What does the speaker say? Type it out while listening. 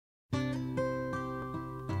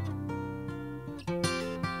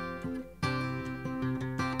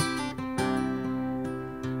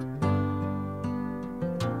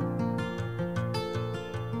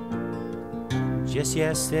Just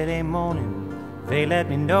yesterday morning, they let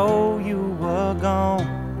me know you were gone.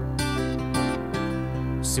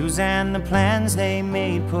 Suzanne, the plans they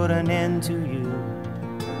made put an end to you.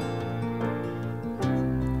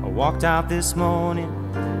 I walked out this morning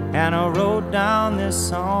and I wrote down this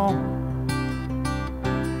song.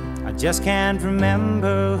 I just can't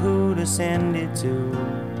remember who to send it to.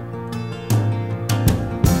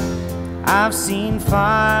 I've seen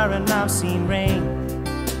fire and I've seen rain.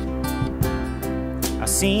 I've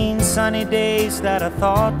seen sunny days that I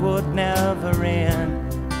thought would never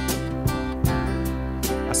end.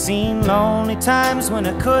 I've seen lonely times when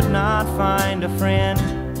I could not find a friend.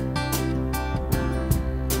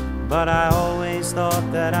 But I always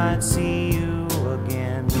thought that I'd see you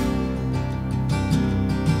again.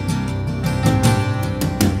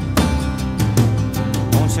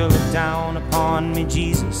 Won't you look down upon me,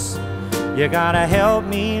 Jesus? You gotta help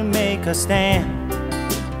me make a stand.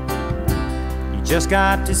 You just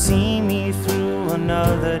got to see me through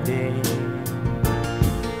another day.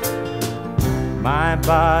 My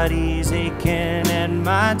body's aching and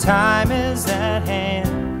my time is at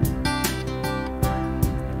hand.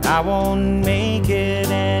 I won't make it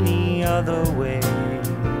any other way.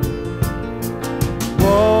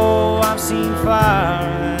 Whoa, I've seen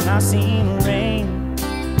fire and I've seen rain.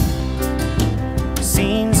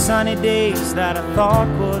 Seen sunny days that I thought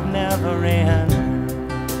would never end.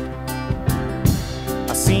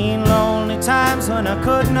 I've seen lonely times when I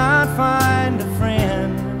could not find a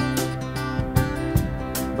friend.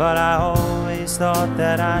 But I always thought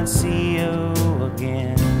that I'd see you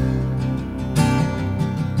again.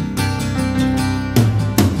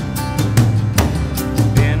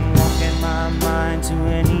 Been walking my mind to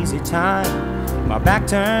an easy time, my back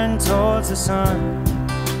turned towards the sun.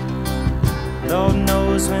 Lord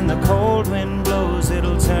knows when the cold wind blows,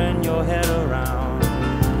 it'll turn your head around.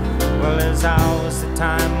 Well, there's hours of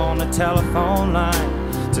time on the telephone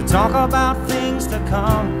line to talk about things to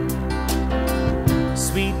come.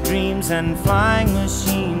 Sweet dreams and flying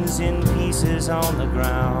machines in pieces on the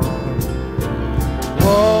ground.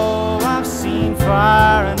 Whoa, I've seen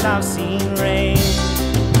fire and I've seen rain.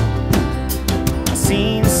 I've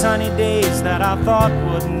seen sunny days that I thought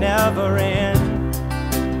would never end.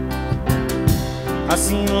 I've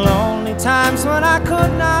seen lonely times when I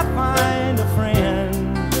could not find a friend.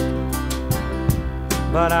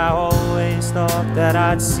 But I always thought that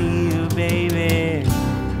I'd see you, baby,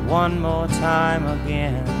 one more time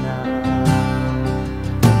again now.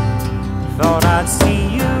 Thought I'd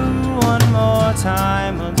see you one more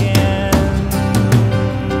time again.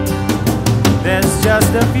 There's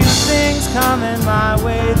just a few things coming my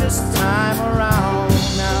way this time around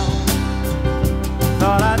now.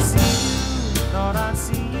 Thought I'd see